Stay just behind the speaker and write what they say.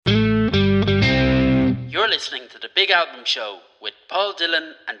listening to The Big Album Show with Paul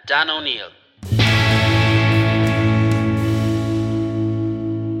Dillon and Dan O'Neill.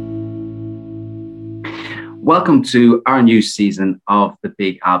 Welcome to our new season of The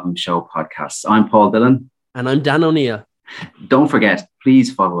Big Album Show podcast. I'm Paul Dillon. And I'm Dan O'Neill. Don't forget,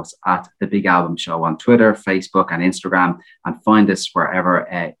 please follow us at The Big Album Show on Twitter, Facebook and Instagram, and find us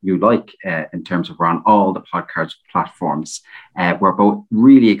wherever you like in terms of we're on all the podcast platforms. We're both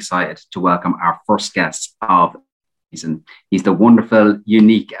really excited to welcome our first guest of the season. He's the wonderful,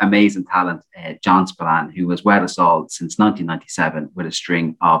 unique, amazing talent, John Spillane, who has wed us all since 1997 with a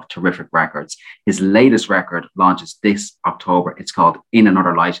string of terrific records. His latest record launches this October. It's called In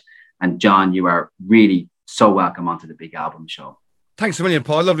Another Light. And John, you are really so welcome onto The Big Album Show. Thanks a million,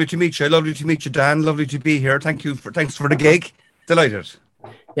 Paul. Lovely to meet you. Lovely to meet you, Dan. Lovely to be here. Thanks for the gig. Delighted.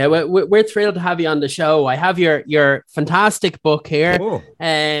 Yeah, we're thrilled to have you on the show. I have your fantastic book here,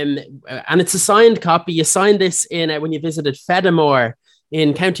 and it's a signed copy. You signed this in when you visited Fedamore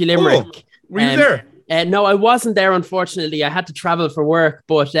in County Limerick. Were you there? No, I wasn't there, unfortunately. I had to travel for work,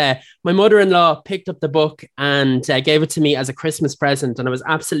 but my mother-in-law picked up the book and gave it to me as a Christmas present, and I was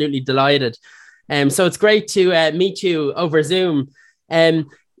absolutely delighted. So it's great to meet you over Zoom.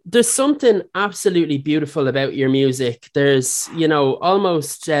 There's something absolutely beautiful about your music. There's,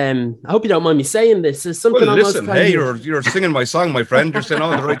 almost, I hope you don't mind me saying this. There's something listen, hey, you're singing my song, my friend. You're saying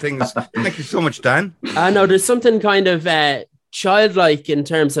all the right things. Thank you so much, Dan. I know there's something kind of childlike in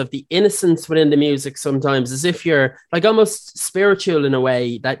terms of the innocence within the music sometimes, as if you're like almost spiritual in a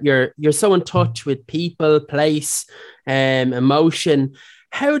way, that you're so in touch with people, place, emotion.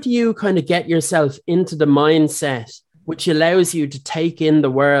 How do you kind of get yourself into the mindset which allows you to take in the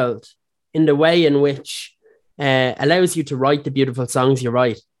world in the way in which allows you to write the beautiful songs you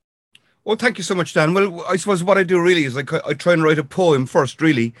write? Well, thank you so much, Dan. Well, I suppose what I do really is like I try and write a poem first,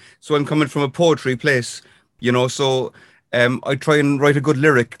 really. So I'm coming from a poetry place, so I try and write a good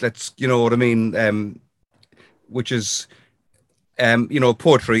lyric that's, you know what I mean, which is,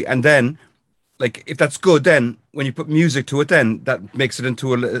 poetry. And then, like, if that's good, then when you put music to it, then that makes it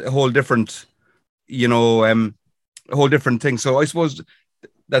into a whole different, a whole different thing. So I suppose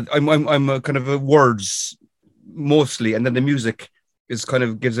that I'm a kind of a words mostly, and then the music is kind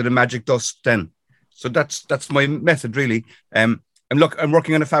of gives it a magic dust then. So that's my method, really. I'm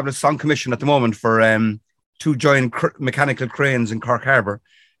working on a fabulous song commission at the moment for 2 giant mechanical cranes in Cork Harbour,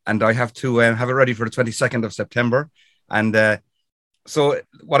 and I have to have it ready for the 22nd of September. And so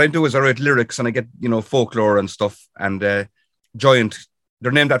what I do is I write lyrics and I get, folklore and stuff, and giant,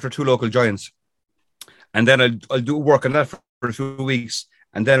 they're named after 2 local giants. And then I'll do work on that for a few weeks.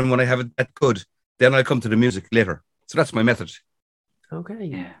 And then when I have it that good, then I'll come to the music later. So that's my method. Okay.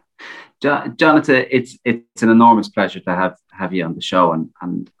 Yeah. Jonathan, it's an enormous pleasure to have you on the show.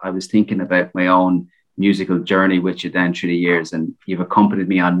 And I was thinking about my own musical journey with you then through the years, and you've accompanied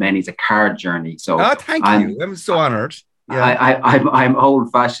me on many's a card journey. So thank you. I'm so honored. Yeah. I'm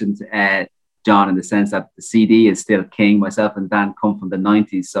old-fashioned, John, in the sense that the CD is still king. Myself and Dan come from the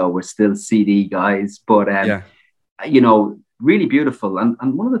 90s, so we're still CD guys. But, really beautiful. And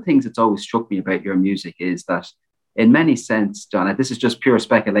one of the things that's always struck me about your music is that in many sense, John, and this is just pure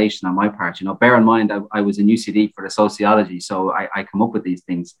speculation on my part, bear in mind, I was in UCD for the sociology, so I come up with these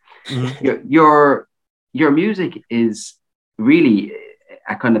things. Mm-hmm. Your music is really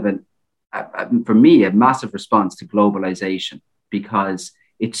a kind of for me, a massive response to globalization, because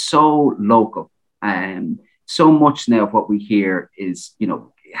it's so local, and so much now of what we hear is,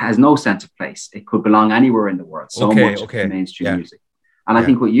 has no sense of place. It could belong anywhere in the world. So much of mainstream music. And I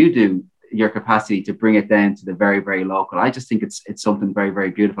think what you do, your capacity to bring it down to the very, very local, I just think it's something very,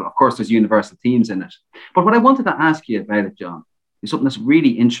 very beautiful. Of course, there's universal themes in it. But what I wanted to ask you about it, John, is something that's really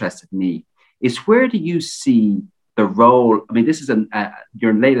interested me, is where do you see the role? I mean, this is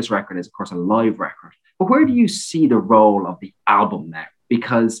your latest record is, of course, a live record. But where do you see the role of the album now?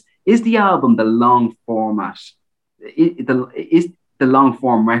 Because is the album the long format? Is the long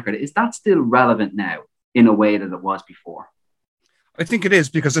form record, is that still relevant now in a way that it was before? I think it is,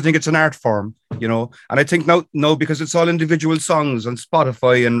 because I think it's an art form, and I think now because it's all individual songs on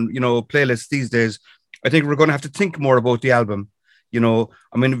Spotify and, playlists these days, I think we're going to have to think more about the album. I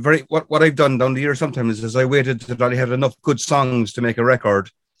mean, what I've done down the years sometimes is I waited until I had enough good songs to make a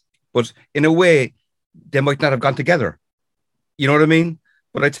record, but in a way, they might not have gone together. You know what I mean?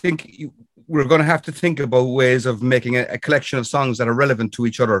 But I think we're going to have to think about ways of making a collection of songs that are relevant to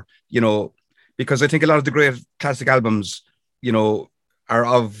each other, because I think a lot of the great classic albums,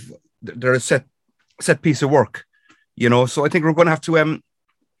 they're a set piece of work, so I think we're going to have to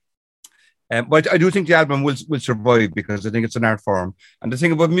But I do think the album will survive because I think it's an art form. And the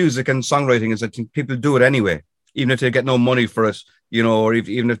thing about music and songwriting is I think people do it anyway, even if they get no money for it, or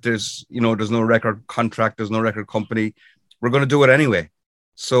even if there's, there's no record contract, there's no record company, we're going to do it anyway.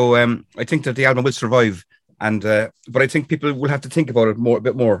 So I think that the album will survive. And but I think people will have to think about it a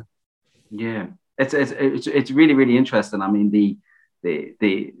bit more. Yeah, it's really, really interesting. I mean, the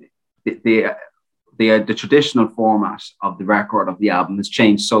traditional format of the record of the album has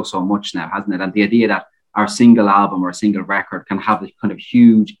changed so much now, hasn't it? And the idea that our single album or a single record can have the kind of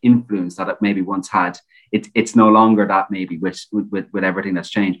huge influence that it maybe once had, it's no longer that, maybe, with everything that's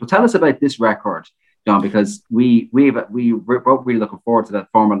changed. But tell us about this record, John, because we're both really looking forward to that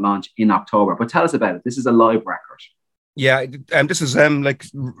formal launch in October. But tell us about it. This is a live record. Yeah, this is like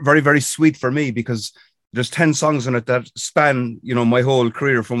very, very sweet for me because there's 10 songs on it that span, my whole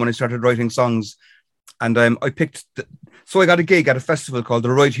career from when I started writing songs. And I picked, so I got a gig at a festival called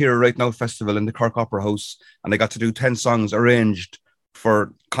the Right Here, Right Now Festival in the Cork Opera House. And I got to do 10 songs arranged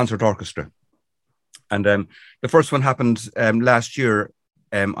for concert orchestra. And the first one happened last year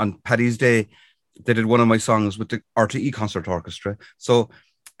on Paddy's Day. They did one of my songs with the RTE Concert Orchestra. So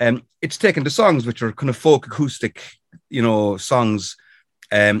it's taken the songs, which are kind of folk acoustic, songs,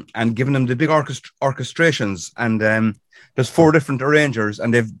 and giving them the big orchestrations. And there's 4 different arrangers,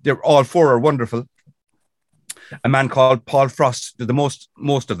 and they're all 4 are wonderful. A man called Paul Frost did the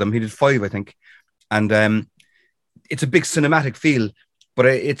most of them. He did 5, I think. And it's a big cinematic feel, but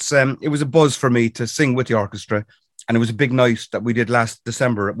it was a buzz for me to sing with the orchestra. And it was a big night that we did last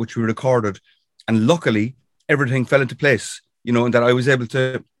December, which we recorded. And luckily, everything fell into place, and that I was able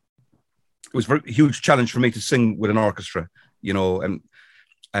to. It was a very huge challenge for me to sing with an orchestra, and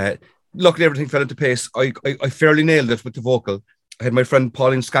luckily everything fell into place. I fairly nailed it with the vocal. I had my friend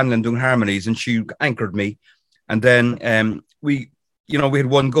Pauline Scanlon doing harmonies, and she anchored me. And then we had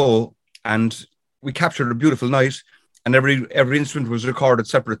one go, and we captured a beautiful night. And every instrument was recorded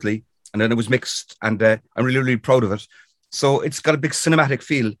separately, and then it was mixed. And I'm really, really proud of it. So it's got a big cinematic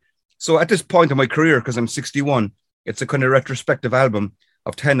feel. So at this point in my career, because I'm 61, it's a kind of retrospective album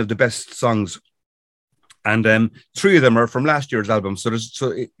of 10 of the best songs. And 3 of them are from last year's album. So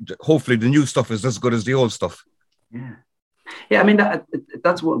hopefully the new stuff is as good as the old stuff. Yeah. Yeah, I mean,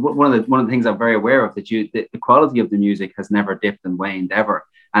 that's one of the things I'm very aware of, that the quality of the music has never dipped and waned ever.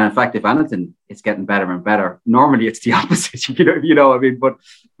 And in fact, if anything, it's getting better and better. Normally it's the opposite, I mean, but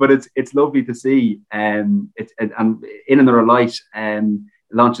it's lovely to see it's and In Another Light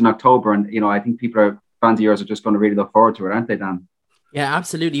launch in October. And, I think fans of yours are just going to really look forward to it, aren't they, Dan? Yeah,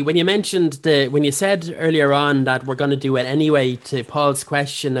 absolutely. When you said earlier on that we're going to do it anyway, to Paul's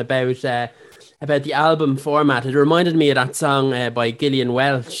question about the album format, it reminded me of that song by Gillian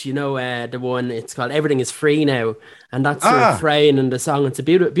Welch, the one, it's called Everything Is Free Now. And that's the refrain in the song. It's a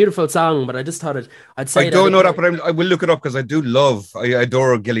beautiful song, but I just thought I'd say I don't know that, but I will look it up because I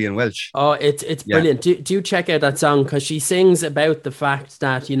adore Gillian Welch. Oh, it's brilliant. Do check out that song, because she sings about the fact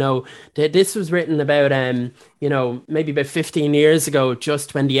that, this was written about, maybe about 15 years ago,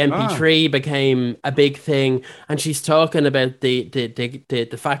 just when the MP3 became a big thing. And she's talking about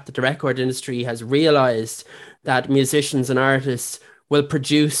the fact that the record industry has realized that musicians and artists will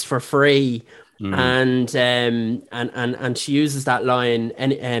produce for free. And she uses that line,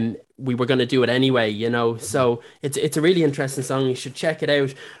 and we were going to do it anyway, So it's a really interesting song. You should check it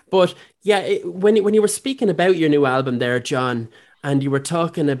out. But yeah, when you were speaking about your new album there, John, and you were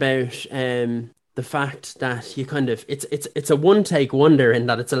talking about the fact that you kind of it's a one take wonder in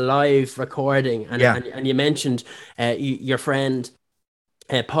that it's a live recording, and you mentioned your friend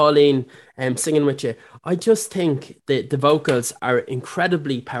Pauline singing with you. I just think the vocals are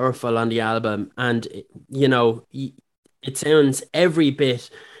incredibly powerful on the album, and it sounds every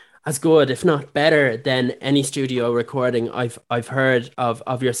bit as good, if not better, than any studio recording I've heard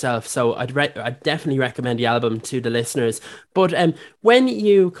of yourself. So I'd definitely recommend the album to the listeners. But when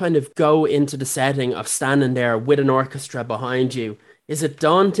you kind of go into the setting of standing there with an orchestra behind you, is it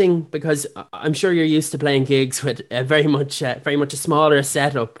daunting? Because I'm sure you're used to playing gigs with very much a smaller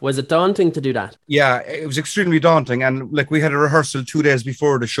setup. Was it daunting to do that? Yeah, it was extremely daunting. And we had a rehearsal 2 days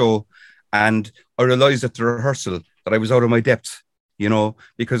before the show, and I realized at the rehearsal that I was out of my depth,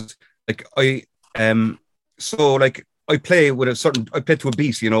 because I play with I play to a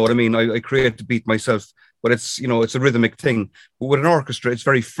beat, you know what I mean? I create the beat myself, but it's a rhythmic thing. But with an orchestra, it's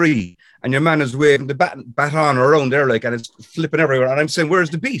very free, and your man is waving the baton around there, and it's flipping everywhere. And I'm saying, where's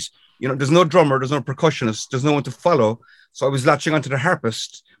the beat? There's no drummer, there's no percussionist, there's no one to follow. So I was latching onto the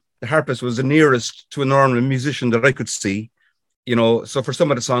harpist. The harpist was the nearest to a normal musician that I could see, So for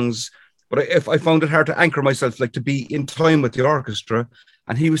some of the songs, But if I found it hard to anchor myself, like to be in time with the orchestra.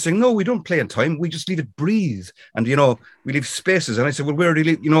 And he was saying, no, we don't play in time. We just leave it breathe. And, you know, we leave spaces. And I said, well, where do you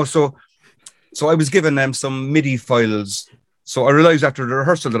leave? You know, so I was given them some MIDI files. So I realized after the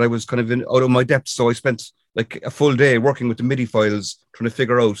rehearsal that I was kind of out of my depth. So I spent like a full day working with the MIDI files, trying to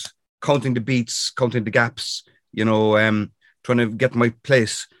figure out, counting the beats, counting the gaps, you know, trying to get my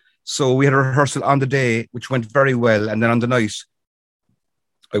place. So we had a rehearsal on the day, which went very well. And then on the night,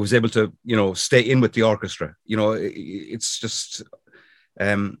 I was able to, you know, stay in with the orchestra. You know, it's just, I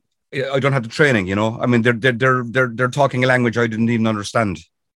don't have the training, you know. I mean, they're talking a language I didn't even understand.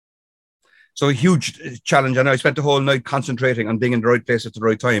 So a huge challenge. And I spent the whole night concentrating on being in the right place at the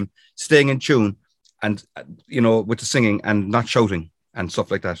right time, staying in tune and, you know, with the singing and not shouting and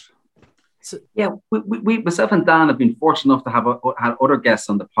stuff like that. So, yeah, we myself and Dan have been fortunate enough to have had other guests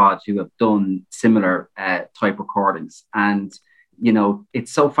on the pod who have done similar type recordings. And, you know,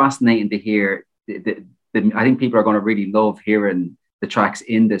 it's so fascinating to hear. I think people are going to really love hearing the tracks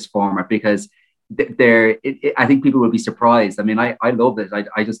in this format because I think people will be surprised. I mean, I love it.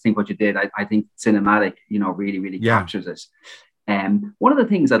 I just think what you did, I think cinematic, you know, really captures it. One of the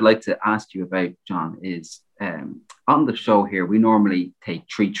things I'd like to ask you about, John, is on the show here, we normally take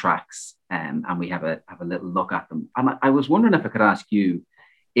 3 tracks and we have a little look at them. And I was wondering if I could ask you,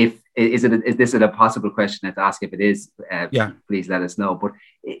 is this a possible question to ask? If it is, please let us know. But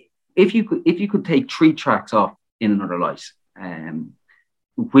if you could take 3 tracks off In Another Light,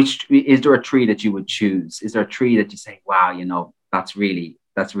 which is there a 3 that you would choose? Is there a 3 that you say, wow, you know, that's really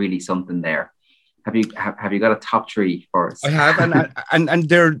something there? Have you got a top 3 for us? I have, and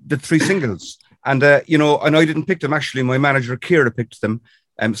they're the 3 singles, and you know, and I didn't pick them actually. My manager Kira picked them.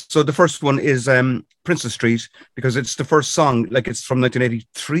 So the first one is Princess Street, because it's the first song, like it's from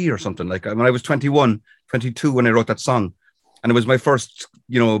 1983 or something. Like when I was 21, 22 when I wrote that song, and it was my first,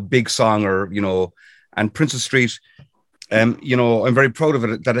 you know, big song, or you know, and Princess Street. You know, I'm very proud of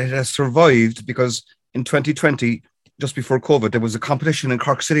it that it has survived, because in 2020, just before COVID, there was a competition in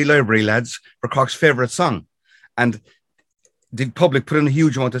Cork City Library, lads, for Cork's favourite song. And the public put in a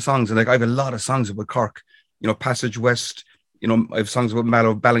huge amount of songs. And like, I have a lot of songs about Cork, you know, Passage West, you know, I have songs about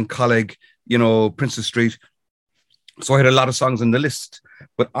Mallow, Ballincollig, you know, Princess Street. So I had a lot of songs on the list.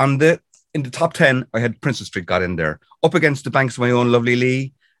 But in the top 10, I had Princess Street got in there. Up against The Banks of My Own Lovely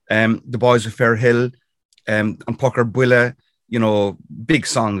Lee, The Boys of Fair Hill, and Pucker Bwilla, you know, big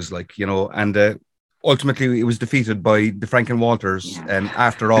songs, like, you know, and ultimately it was defeated by the Frank and Walters.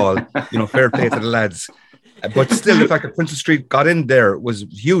 After all, you know, fair play to the lads. But still, the fact that Princess Street got in there was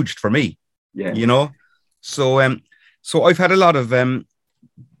huge for me. Yeah, you know. So I've had a lot of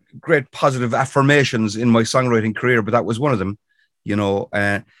great positive affirmations in my songwriting career, but that was one of them. You know,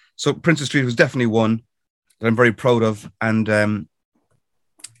 so Princess Street was definitely one that I'm very proud of, and the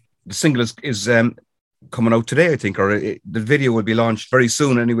single is coming out today, I think, or the video will be launched very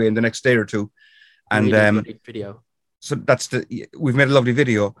soon anyway, in the next day or two. And really video. So we've made a lovely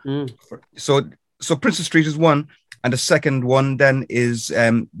video. So Princess Street is one, and the second one then is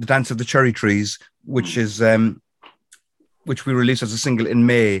The Dance of the Cherry Trees, which is which we released as a single in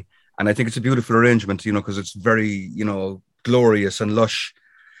May, and I think it's a beautiful arrangement, you know, because it's very, you know, glorious and lush.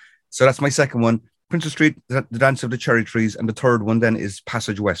 So that's my second one, Princess Street, The Dance of the Cherry Trees, and the third one then is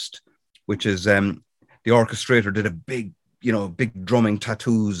Passage West, which is the orchestrator did a big drumming,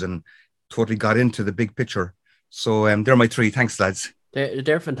 tattoos, and totally got into the big picture. So they're my 3. Thanks, lads.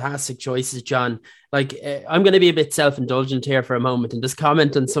 They're fantastic choices, John. Like, I'm going to be a bit self-indulgent here for a moment and just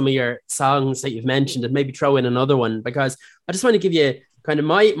comment on some of your songs that you've mentioned, and maybe throw in another one, because I just want to give you kind of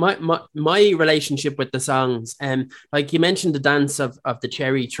my relationship with the songs. Like you mentioned, The Dance of the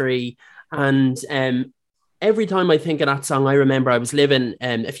Cherry Tree, and every time I think of that song, I remember I was living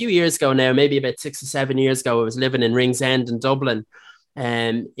a few years ago now, maybe about 6 or 7 years ago, I was living in Ringsend in Dublin,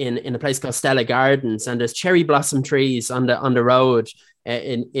 in a place called Stella Gardens, and there's cherry blossom trees on the road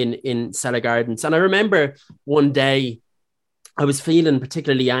in Stella Gardens. And I remember one day I was feeling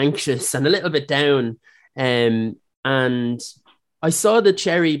particularly anxious and a little bit down, and I saw the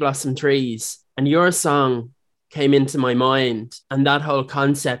cherry blossom trees, and your song came into my mind, and that whole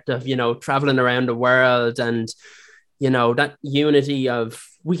concept of, you know, traveling around the world, and, you know, that unity of,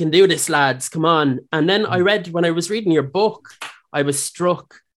 we can do this, lads, come on. And then when I was reading your book, I was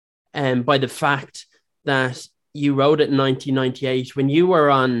struck by the fact that you wrote it in 1998 when you were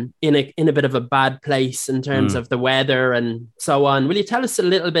in a bit of a bad place in terms of the weather and so on. Will you tell us a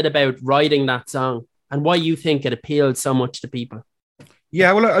little bit about writing that song and why you think it appealed so much to people?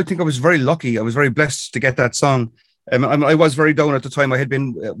 Yeah, well, I think I was very lucky. I was very blessed to get that song. I was very down at the time.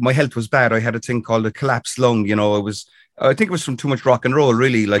 My health was bad. I had a thing called a collapsed lung. You know, I think it was from too much rock and roll,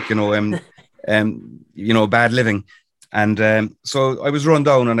 really, like, bad living. And so I was run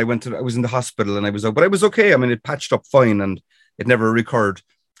down and I was in the hospital and I was out, but I was okay. I mean, it patched up fine and it never recurred.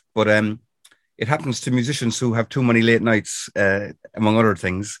 But it happens to musicians who have too many late nights, among other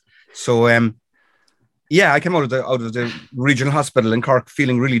things. So I came out of the regional hospital in Cork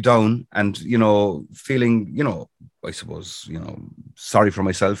feeling really down and, feeling, I suppose, sorry for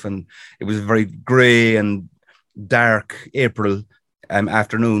myself. And it was a very grey and dark April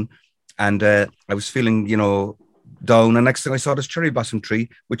afternoon. And I was feeling, down. And next thing I saw this cherry blossom tree,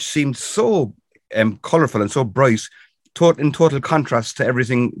 which seemed so colourful and so bright, in total contrast to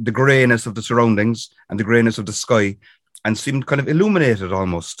everything, the greyness of the surroundings and the greyness of the sky, and seemed kind of illuminated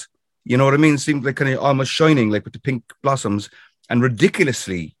almost. You know what I mean? Seemed like kind of almost shining, like with the pink blossoms, and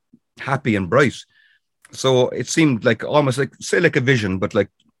ridiculously happy and bright. So it seemed like almost like, say, like a vision, but like,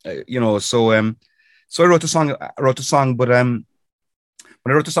 so I wrote the song, but when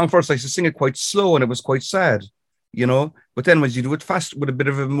I wrote the song first, I used to sing it quite slow and it was quite sad, but then when you do it fast with a bit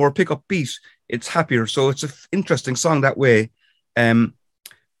of a more pickup beat, it's happier. So it's an interesting song that way.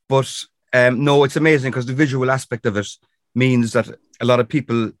 But no, it's amazing because the visual aspect of it means that a lot of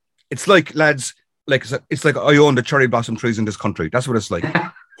people, it's like, lads, like it's like I own the cherry blossom trees in this country. That's what it's like.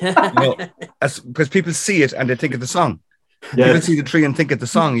 That's because people see it and they think of the song. Yeah. People see the tree and think of the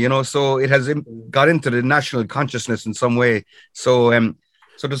song, so it has got into the national consciousness in some way. So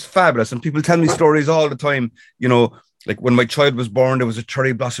it's fabulous. And people tell me stories all the time, like when my child was born, there was a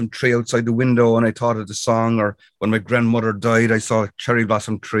cherry blossom tree outside the window and I thought of the song, or when my grandmother died, I saw a cherry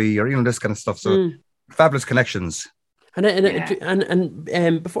blossom tree, or, this kind of stuff. So fabulous connections.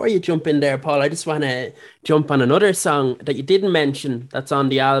 And before you jump in there, Paul, I just want to jump on another song that you didn't mention that's on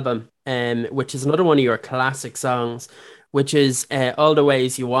the album, which is another one of your classic songs, which is All the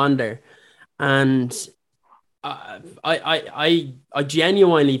Ways You Wander. And I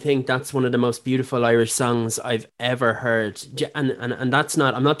genuinely think that's one of the most beautiful Irish songs I've ever heard. And that's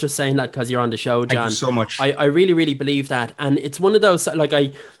not, I'm not just saying that because you're on the show, John. Thank you so much. I really, really believe that. And it's one of those, like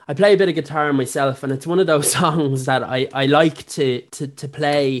I play a bit of guitar myself, and it's one of those songs that I like to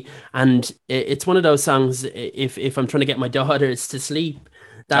play. And it's one of those songs, if I'm trying to get my daughters to sleep,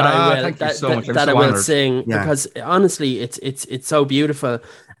 that I will sing, because honestly, it's so beautiful.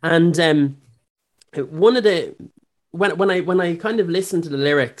 And one of the when I kind of listen to the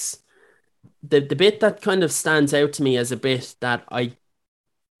lyrics, the bit that kind of stands out to me as a bit that I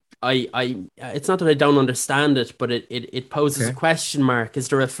it's not that I don't understand it, but it poses a question mark, is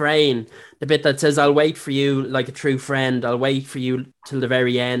the refrain, the bit that says, "I'll wait for you like a true friend, I'll wait for you till the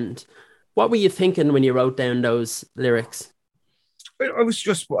very end." What were you thinking when you wrote down those lyrics? I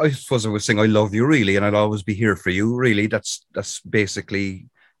suppose I was saying I love you, really, and I'll always be here for you, really. That's basically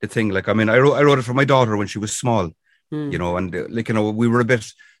the thing. Like, I mean, I wrote it for my daughter when she was small, and we were a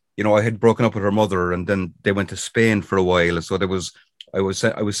bit, I had broken up with her mother, and then they went to Spain for a while, and so I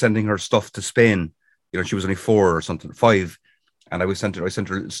was sending her stuff to Spain. She was only 4 or something, 5, and I sent her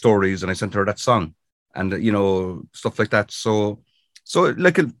stories, and I sent her that song, and stuff like that. So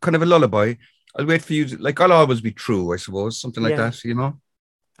like a kind of a lullaby. I'll wait for you. I'll always be true, I suppose, something like that.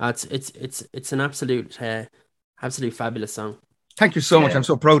 It's an absolute fabulous song. Thank you so much. I'm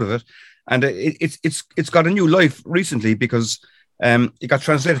so proud of it, and it's got a new life recently because it got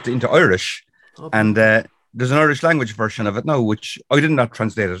translated into Irish, and there's an Irish language version of it now, which I did not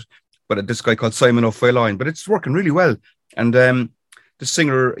translate it, but this guy called Simon O'Spillane, but it's working really well. And the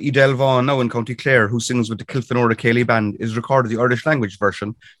singer Edel Vaughan, now in County Clare, who sings with the Kilfenora Cayley Band, is recorded the Irish language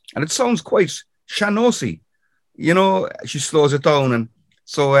version, and it sounds quite Shanosy. She slows it down, and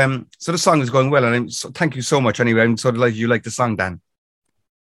so the song is going well. And thank you so much. Anyway, I'm so delighted you like the song, Dan.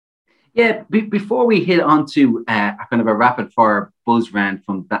 Yeah, before we hit onto a kind of a rapid fire buzz round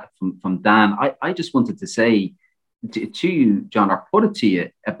from Dan, I just wanted to say to you, John, or put it to you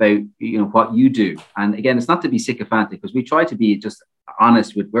about what you do. And again, it's not to be sycophantic, because we try to be just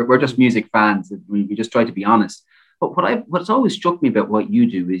honest we're just music fans. We just try to be honest. But what's always struck me about what you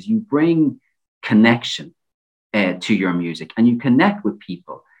do is you bring connection to your music, and you connect with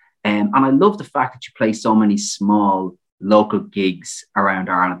people. And I love the fact that you play so many small local gigs around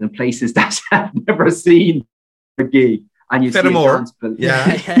Ireland, in places that I've never seen a gig. And you see more.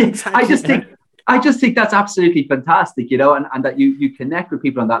 Exactly. I just think that's absolutely fantastic, and that you connect with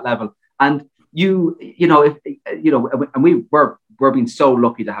people on that level. And we're being so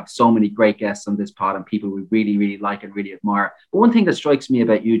lucky to have so many great guests on this pod and people we really, really like and really admire. But one thing that strikes me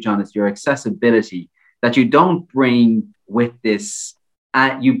about you, John, is your accessibility, that you don't bring with this.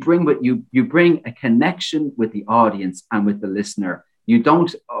 You bring a connection with the audience and with the listener. You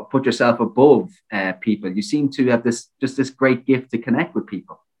don't put yourself above people. You seem to have this great gift to connect with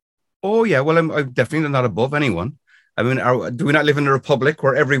people. Oh yeah, well I'm definitely not above anyone. I mean, do we not live in a republic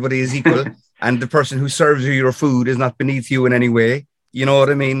where everybody is equal and the person who serves you your food is not beneath you in any way? You know what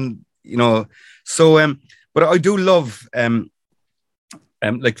I mean? You know, so but I do love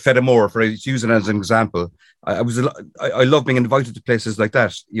like Fedamore, for using it as an example. I love being invited to places like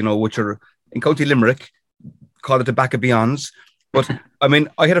that, you know, which are in County Limerick, call it the back of Beyonds. But I mean,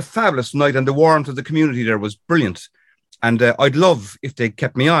 I had a fabulous night and the warmth of the community there was brilliant. And I'd love if they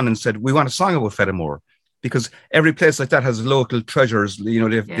kept me on and said, we want a song about Fedamore, because every place like that has local treasures. You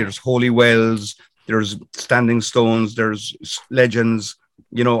know, there's holy wells, there's standing stones, there's legends.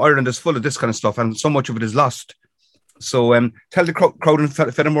 You know, Ireland is full of this kind of stuff, and so much of it is lost. So tell the crowd in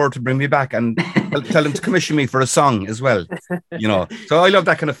Fedamore to bring me back, and tell them to commission me for a song as well. You know, so I love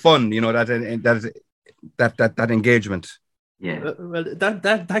that kind of fun. You know, that engagement. Yeah, well,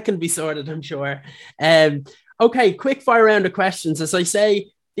 that can be sorted, I'm sure. Okay, quick fire round of questions. As I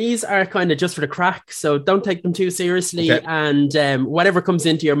say, these are kind of just for the crack, so don't take them too seriously. Okay. And whatever comes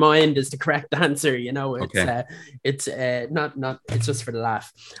into your mind is the correct answer. You know, it's not it's just for the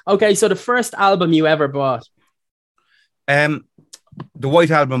laugh. Okay, so the first album you ever bought? The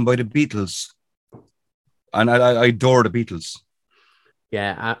White Album by the Beatles, and I adore the Beatles.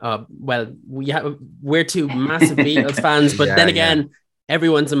 Yeah, well, we're two massive Beatles fans, but then again,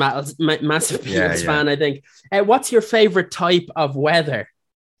 everyone's a massive Beatles fan, I think. What's your favorite type of weather?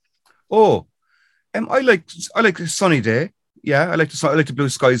 Oh, I like a sunny day. Yeah, I like the blue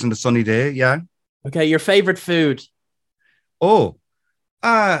skies and the sunny day. Yeah. Okay, your favorite food? Oh,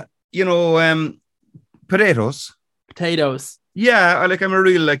 you know, potatoes. Potatoes. Yeah, I'm a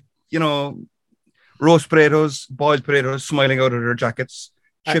real roast potatoes, boiled potatoes, smiling out of their jackets,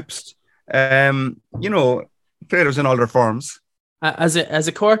 chips. You know, potatoes in all their forms. As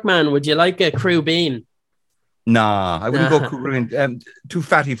a Cork man, would you like a crew bean? Nah, I wouldn't go crew bean. Too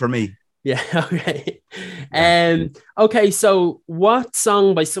fatty for me. Yeah, okay. Okay, so what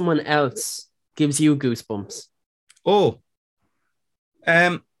song by someone else gives you goosebumps? Oh,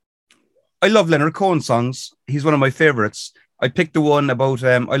 I love Leonard Cohen songs. He's one of my favorites. I picked the one about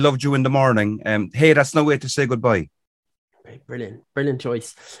I Loved You in the Morning. Hey, that's no way to say goodbye. Okay, brilliant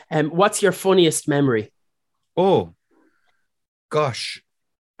choice. What's your funniest memory? Oh, gosh.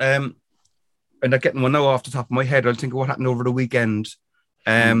 I'm not getting one now off the top of my head. I'll think of what happened over the weekend.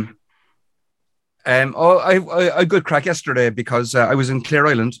 I good crack yesterday because I was in Clare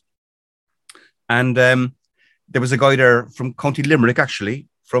Island, and there was a guy there from County Limerick, actually,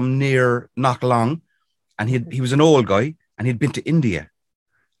 from near Knockalong, and he was an old guy, and he'd been to India,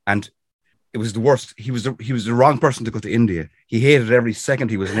 and it was the worst. He was the wrong person to go to India. He hated every second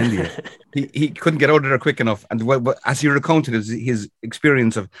he was in India. He couldn't get out of there quick enough. And as he recounted his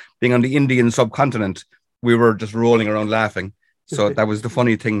experience of being on the Indian subcontinent, we were just rolling around laughing. So that was the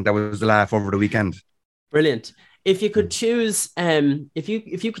funny thing. That was the laugh over the weekend. Brilliant. If you could choose, if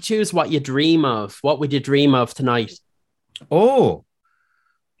you could choose what you dream of, what would you dream of tonight? I'd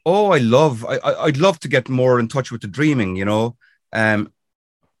love to get more in touch with the dreaming, you know.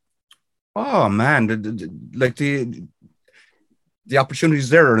 Oh man, the opportunities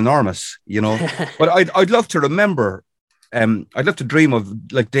there are enormous, you know. But I'd love to remember. I'd love to dream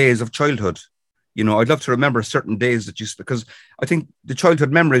of like days of childhood. You know, I'd love to remember certain days because I think the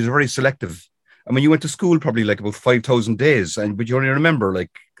childhood memories are very selective. I mean, you went to school probably like about 5,000 days, but you only remember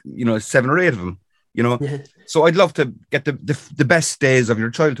 7 or 8 of them. You know, so I'd love to get the best days of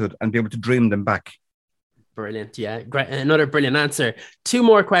your childhood and be able to dream them back. Brilliant. Yeah. Great. Another brilliant answer. 2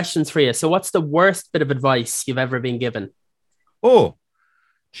 more questions for you. So what's the worst bit of advice you've ever been given? Oh,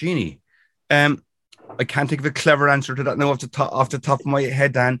 Jeannie. I can't think of a clever answer to that now off the top of my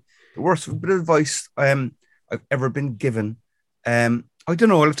head, Dan. The worst bit of advice I've ever been given. I don't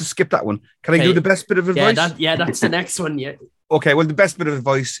know. I'll have to skip that one. Can I do the best bit of advice? That's the next one. Yeah. Okay. Well, the best bit of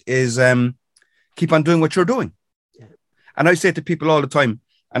advice is keep on doing what you're doing. Yeah. And I say to people all the time,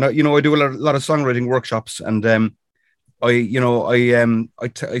 and I do a lot of songwriting workshops, and I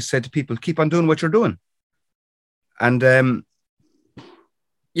say to people, keep on doing what you're doing. And that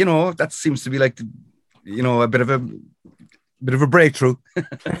seems to be like, a bit of a breakthrough.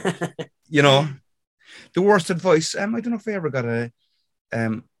 The worst advice. I don't know if I ever got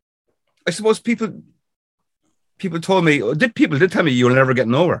I suppose people told me, people did tell me you'll never get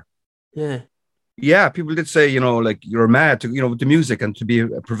nowhere. Yeah. Yeah, people did say, you're mad to, with the music and to be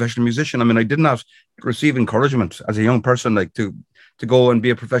a professional musician. I mean, I did not receive encouragement as a young person, to go and be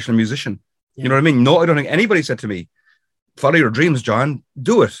a professional musician. Yeah. You know what I mean? No, I don't think anybody said to me, follow your dreams, John,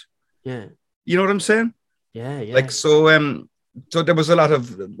 do it. Yeah. You know what I'm saying? Yeah. So, So there was a lot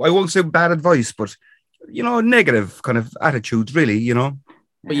of, I won't say bad advice, but, negative kind of attitudes, really,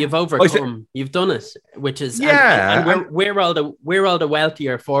 But you've overcome, you've done it, which is, and we're all the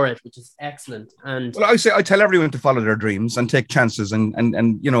wealthier for it, which is excellent. And well, I tell everyone to follow their dreams and take chances and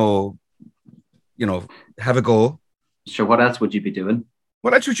have a go. Sure. What else would you be doing?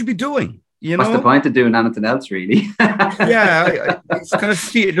 What else would you be doing? What's the point of doing anything else, really? It's kind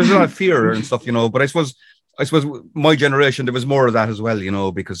of there's a lot of fear and stuff, but I suppose my generation, there was more of that as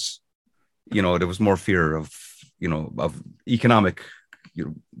well, because, there was more fear of economic,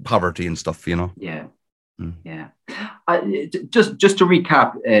 poverty and stuff, Yeah. Yeah. Just to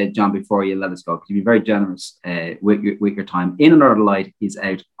recap, John, before you let us go, because you've been very generous with your time. In Another Light is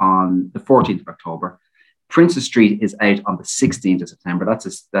out on the 14th of October. Princess Street is out on the 16th of September.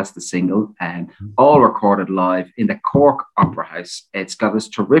 That's the single, and all recorded live in the Cork Opera House. It's got this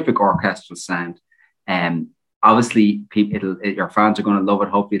terrific orchestral sound. Obviously, your fans are going to love it.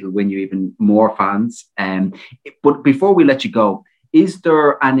 Hopefully, it'll win you even more fans. But before we let you go, is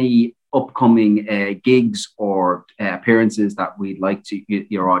there any upcoming gigs or appearances that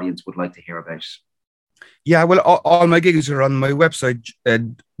your audience would like to hear about? Yeah, well, all my gigs are on my website,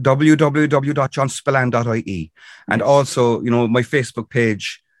 www.johnspillane.ie. And also, my Facebook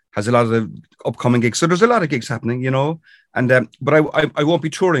page has a lot of the upcoming gigs. So there's a lot of gigs happening, and but I won't be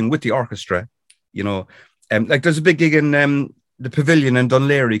touring with the orchestra, like there's a big gig in the Pavilion in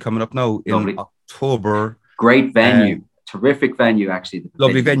Dunleary coming up now in October. Great venue. Terrific venue, actually.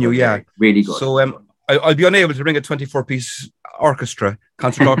 Lovely venue, yeah. Really good. So I'll be unable to bring a 24-piece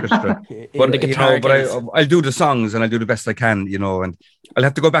concert orchestra, but I'll do the songs and I'll do the best I can, and I'll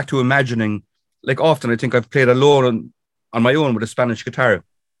have to go back to imagining. Like often, I think I've played alone on my own with a Spanish guitar,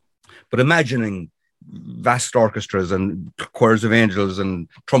 but imagining vast orchestras and choirs of angels and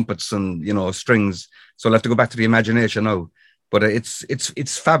trumpets and strings. So I'll have to go back to the imagination now. But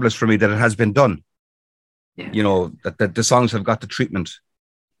it's fabulous for me that it has been done. Yeah. That the songs have got the treatment.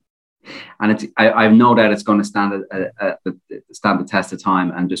 And I've no doubt it's going to stand the test of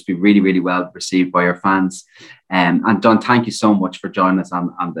time and just be really, really well received by your fans. And Don, thank you so much for joining us on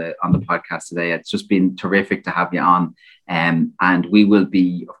the podcast today. It's just been terrific to have you on. And we will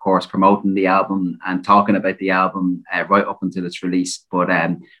be, of course, promoting the album and talking about the album right up until its release. But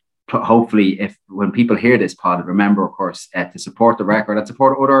hopefully, when people hear this pod, remember, of course, to support the record and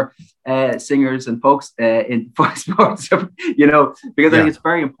support other singers and folks in sports, because I think it's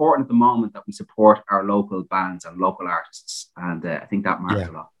very important at the moment that we support our local bands and local artists, and I think that matters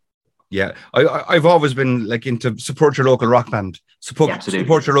a lot. Yeah, I've always been like into support your local rock band,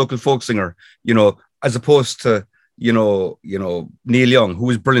 support your local folk singer, as opposed to Neil Young, who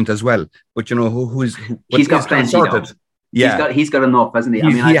is brilliant as well, but he's got plenty. Yeah, he's got enough, hasn't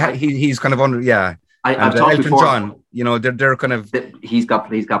he? He's kind of under. Yeah, I've talked Elton before. John, they're kind of. He's got.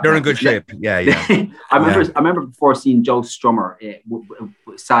 They're in good shape. Yeah. I remember before seeing Joe Strummer,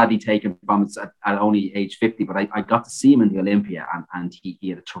 sadly taken from us at only age 50, but I got to see him in the Olympia, and he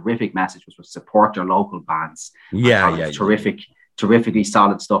had a terrific message, which was support your local bands. Terrifically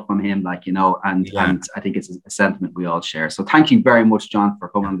solid stuff from him, and I think it's a sentiment we all share. So thank you very much, John, for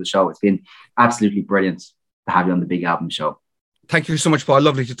coming on the show. It's been absolutely brilliant to have you on the Big Album Show. Thank you so much, Paul.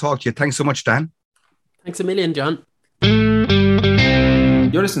 Lovely to talk to you. Thanks so much, Dan. Thanks a million, John.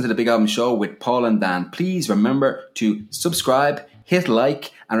 You're listening to the Big Album Show with Paul and Dan. Please remember to subscribe, hit like,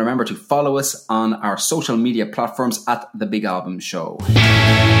 and remember to follow us on our social media platforms at the Big Album Show.